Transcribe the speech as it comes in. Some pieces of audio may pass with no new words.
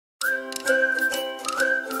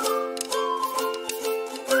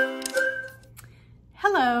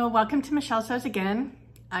welcome to Michelle Sews Again.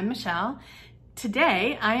 I'm Michelle.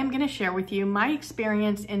 Today I am going to share with you my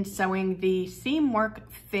experience in sewing the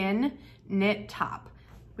Seamwork Finn knit top,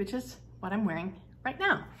 which is what I'm wearing right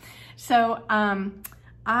now. So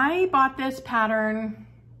I bought this pattern,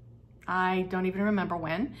 I don't even remember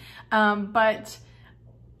when, but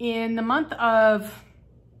in the month of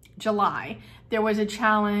July, there was a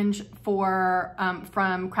challenge for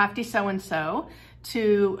from Crafty So and So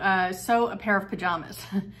to sew a pair of pajamas.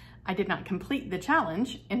 I did not complete the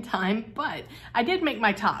challenge in time, but I did make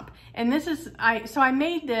my top. And this is, so I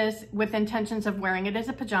made this with intentions of wearing it as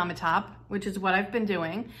a pajama top, which is what I've been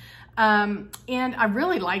doing. And I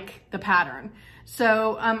really like the pattern.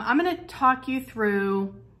 So I'm gonna talk you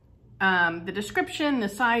through the description, the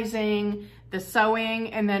sizing, the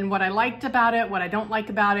sewing, and then what I liked about it, what I don't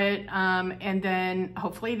like about it, and then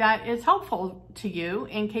hopefully that is helpful to you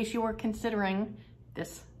in case you were considering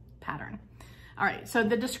this pattern. All right, so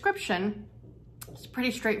the description is pretty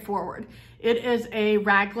straightforward. It is a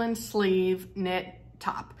raglan sleeve knit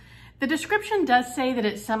top. The description does say that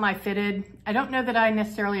it's semi-fitted. I don't know that I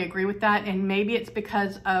necessarily agree with that, and maybe it's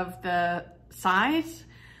because of the size.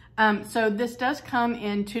 So this does come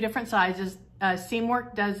in two different sizes.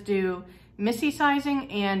 Seamwork does do Missy sizing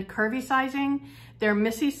and curvy sizing. Their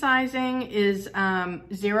Missy sizing is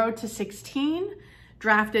 0 to 16,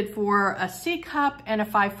 drafted for a C cup and a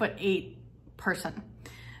 5'8" person.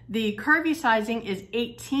 The curvy sizing is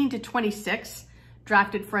 18 to 26,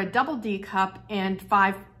 drafted for a double D cup and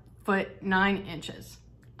 5'9".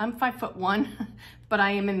 I'm 5'1", but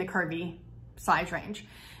I am in the curvy size range.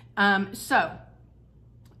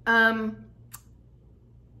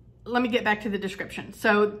 Let me get back to the description.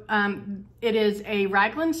 So it is a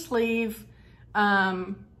raglan sleeve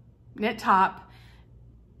knit top.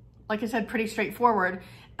 Like I said, pretty straightforward.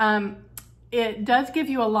 It does give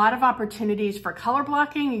you a lot of opportunities for color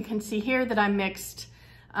blocking. You can see here that I mixed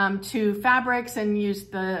two fabrics and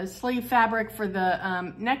used the sleeve fabric for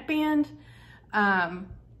the neckband.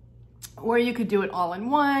 Or you could do it all in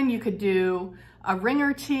one. You could do a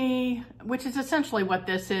ringer tee, which is essentially what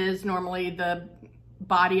this is. Normally the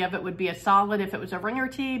body of it would be a solid if it was a ringer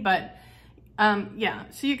tee, but yeah,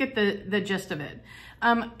 so you get the gist of it.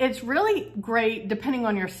 It's really great, depending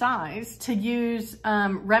on your size, to use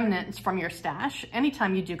remnants from your stash.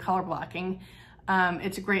 Anytime you do color blocking,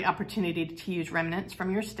 it's a great opportunity to use remnants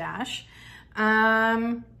from your stash.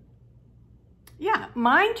 Yeah,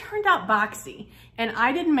 mine turned out boxy, and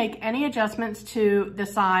I didn't make any adjustments to the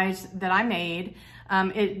size that I made.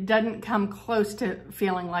 It doesn't come close to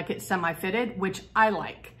feeling like it's semi-fitted, which I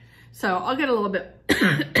like. So I'll get a little bit,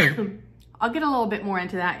 I'll get a little bit more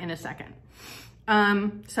into that in a second.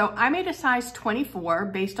 So I made a size 24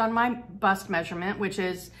 based on my bust measurement, which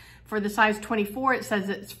is for the size 24, it says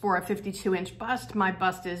it's for a 52-inch bust. My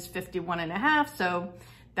bust is 51.5, so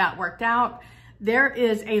that worked out. There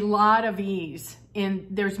is a lot of ease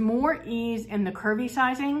there's more ease in the curvy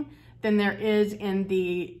sizing than there is in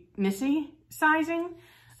the Missy sizing.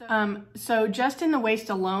 So just in the waist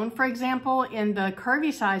alone, for example, in the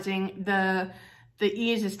curvy sizing, the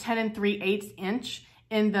ease is 10 3/8 inch.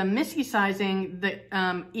 In the Missy sizing, the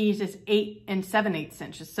ease is 8 7/8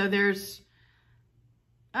 inches. So there's,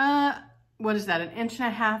 what is that,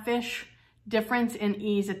 1.5-ish difference in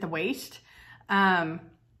ease at the waist.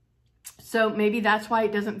 So maybe that's why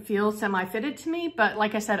it doesn't feel semi-fitted to me, but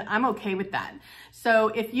like I said, I'm okay with that. So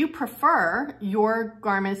if you prefer your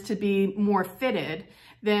garments to be more fitted,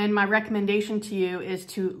 then my recommendation to you is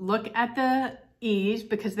to look at the ease,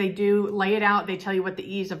 because they do lay it out. They tell you what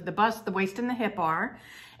the ease of the bust, the waist, and the hip are.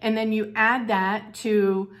 And then you add that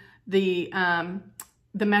to the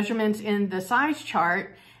measurements in the size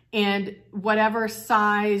chart, and whatever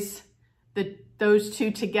size those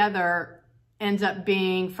two together ends up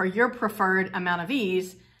being for your preferred amount of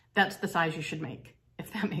ease, that's the size you should make,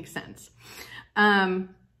 if that makes sense. All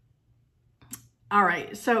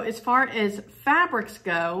right, so as far as fabrics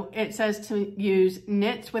go, it says to use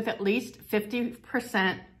knits with at least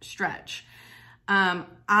 50% stretch.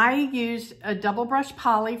 I used a double brush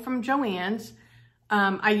poly from Joann's.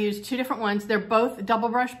 I used two different ones. They're both double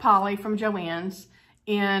brush poly from Joann's.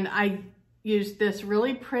 And I used this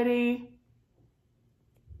really pretty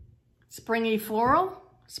springy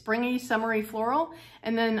summery floral,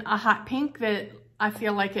 and then a hot pink that I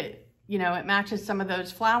feel like it matches some of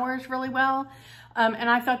those flowers really well. And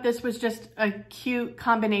I thought this was just a cute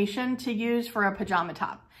combination to use for a pajama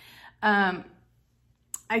top. I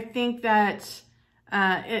think that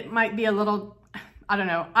it might be a little, I don't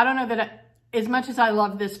know that as much as I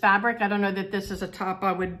love this fabric, I don't know that this is a top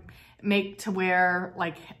I would make to wear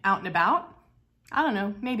like out and about. I don't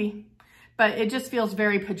know, maybe. but it just feels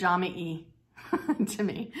very pajama-y to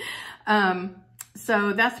me.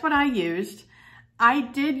 So that's what I used. I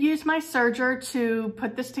did use my serger to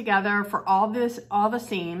put this together for all the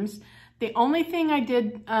seams. The only thing I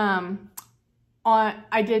did,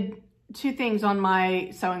 I did two things on my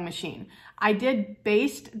sewing machine. I did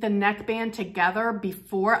baste the neckband together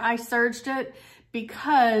before I serged it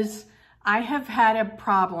because I have had a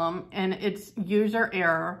problem, and it's user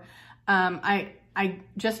error. I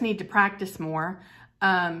just need to practice more.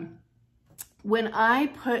 When I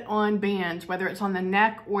put on bands, whether it's on the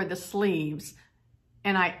neck or the sleeves,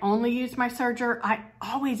 and I only use my serger, I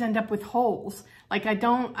always end up with holes. Like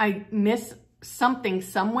I miss something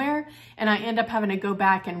somewhere, and I end up having to go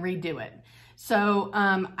back and redo it. So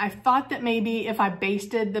I thought that maybe if I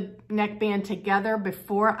basted the neckband together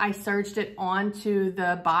before I serged it onto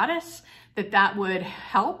the bodice, that would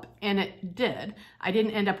help, and it did. I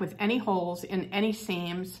didn't end up with any holes in any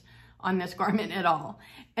seams on this garment at all.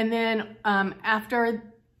 And then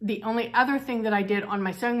after, the only other thing that I did on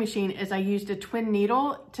my sewing machine is I used a twin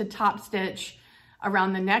needle to top stitch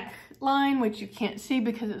around the neckline, which you can't see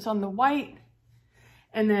because it's on the white.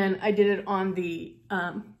 And then I did it on the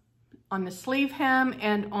sleeve hem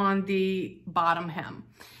and on the bottom hem.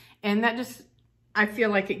 And that just, I feel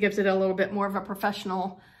like it gives it a little bit more of a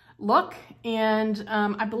professional look. And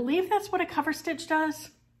I believe that's what a cover stitch does.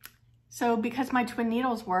 So because my twin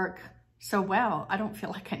needles work so well, I don't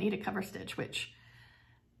feel like I need a cover stitch, which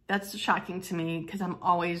that's shocking to me because I'm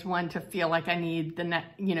always one to feel like I need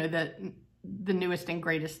the newest and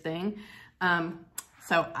greatest thing.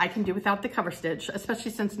 So I can do without the cover stitch,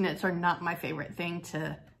 especially since knits are not my favorite thing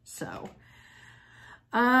to sew.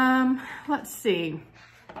 Let's see.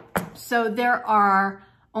 So there are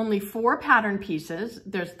only 4 pattern pieces.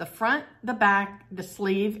 There's the front, the back, the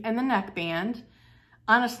sleeve, and the neckband.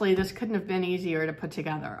 Honestly, this couldn't have been easier to put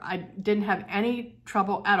together. I didn't have any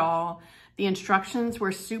trouble at all. The instructions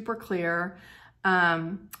were super clear.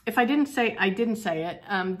 If I didn't say, I didn't say it.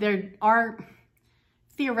 There are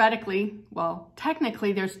theoretically, well,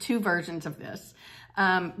 technically there's 2 versions of this.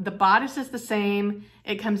 The bodice is the same.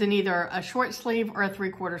 It comes in either a short sleeve or a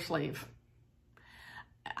 3/4 sleeve.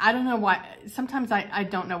 I don't know why. Sometimes I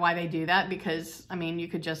don't know why they do that, because I mean, they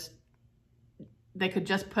could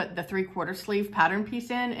just put the 3/4 sleeve pattern piece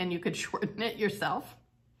in and you could shorten it yourself.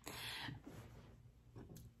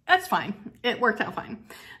 That's fine. It worked out fine.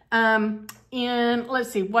 And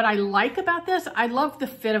let's see, what I like about this, I love the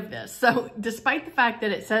fit of this. So despite the fact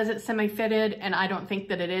that it says it's semi-fitted, and I don't think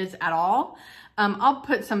that it is at all, I'll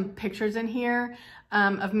put some pictures in here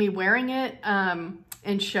of me wearing it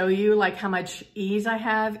and show you like how much ease I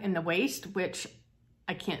have in the waist, which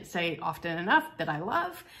I can't say often enough that I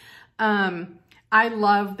love. I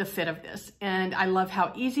love the fit of this, and I love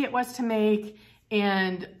how easy it was to make,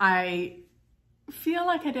 and I feel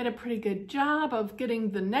like I did a pretty good job of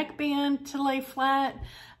getting the neckband to lay flat,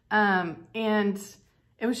 and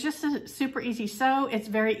it was just a super easy sew. It's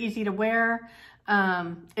very easy to wear.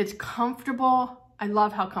 It's comfortable. I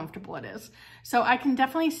love how comfortable it is. So I can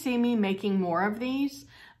definitely see me making more of these,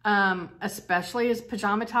 especially as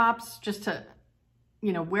pajama tops, just to,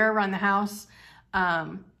 wear around the house.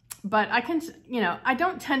 But I can, I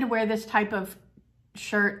don't tend to wear this type of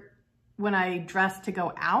shirt when I dress to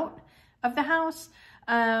go out of the house.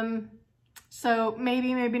 So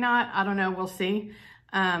maybe not, I don't know, we'll see.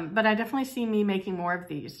 But I definitely see me making more of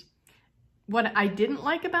these. What I didn't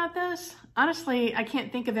like about this, honestly, I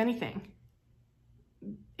can't think of anything.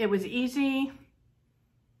 It was easy.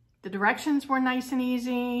 The directions were nice and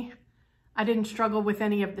easy. I didn't struggle with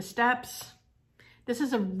any of the steps. This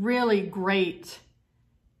is a really great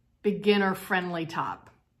beginner-friendly top.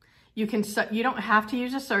 You don't have to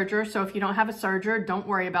use a serger, so if you don't have a serger, don't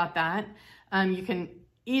worry about that. You can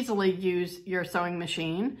easily use your sewing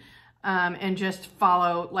machine and just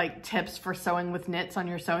follow like tips for sewing with knits on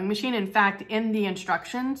your sewing machine. In fact, in the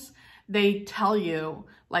instructions, they tell you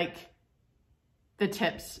like the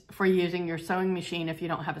tips for using your sewing machine if you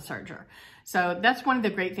don't have a serger. So that's one of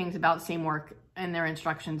the great things about Seamwork and their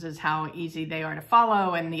instructions, is how easy they are to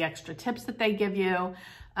follow and the extra tips that they give you.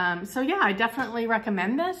 So yeah, I definitely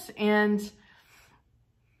recommend this, and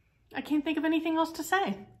I can't think of anything else to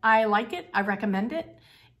say. I like it. I recommend it.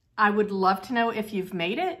 I would love to know if you've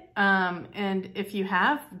made it. And if you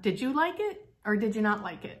have, did you like it or did you not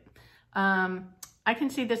like it? I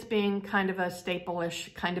can see this being kind of a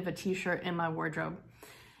staple-ish kind of a t-shirt in my wardrobe.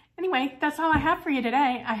 Anyway, that's all I have for you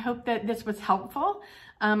today. I hope that this was helpful.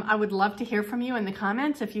 I would love to hear from you in the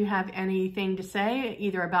comments if you have anything to say,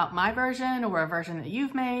 either about my version or a version that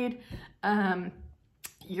you've made.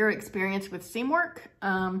 your experience with Seamwork,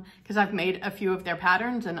 because I've made a few of their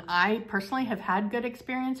patterns and I personally have had good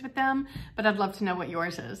experience with them, but I'd love to know what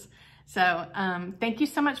yours is. So thank you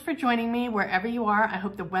so much for joining me wherever you are. I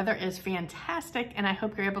hope the weather is fantastic and I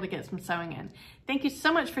hope you're able to get some sewing in. Thank you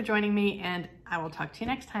so much for joining me and I will talk to you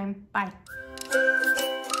next time. Bye.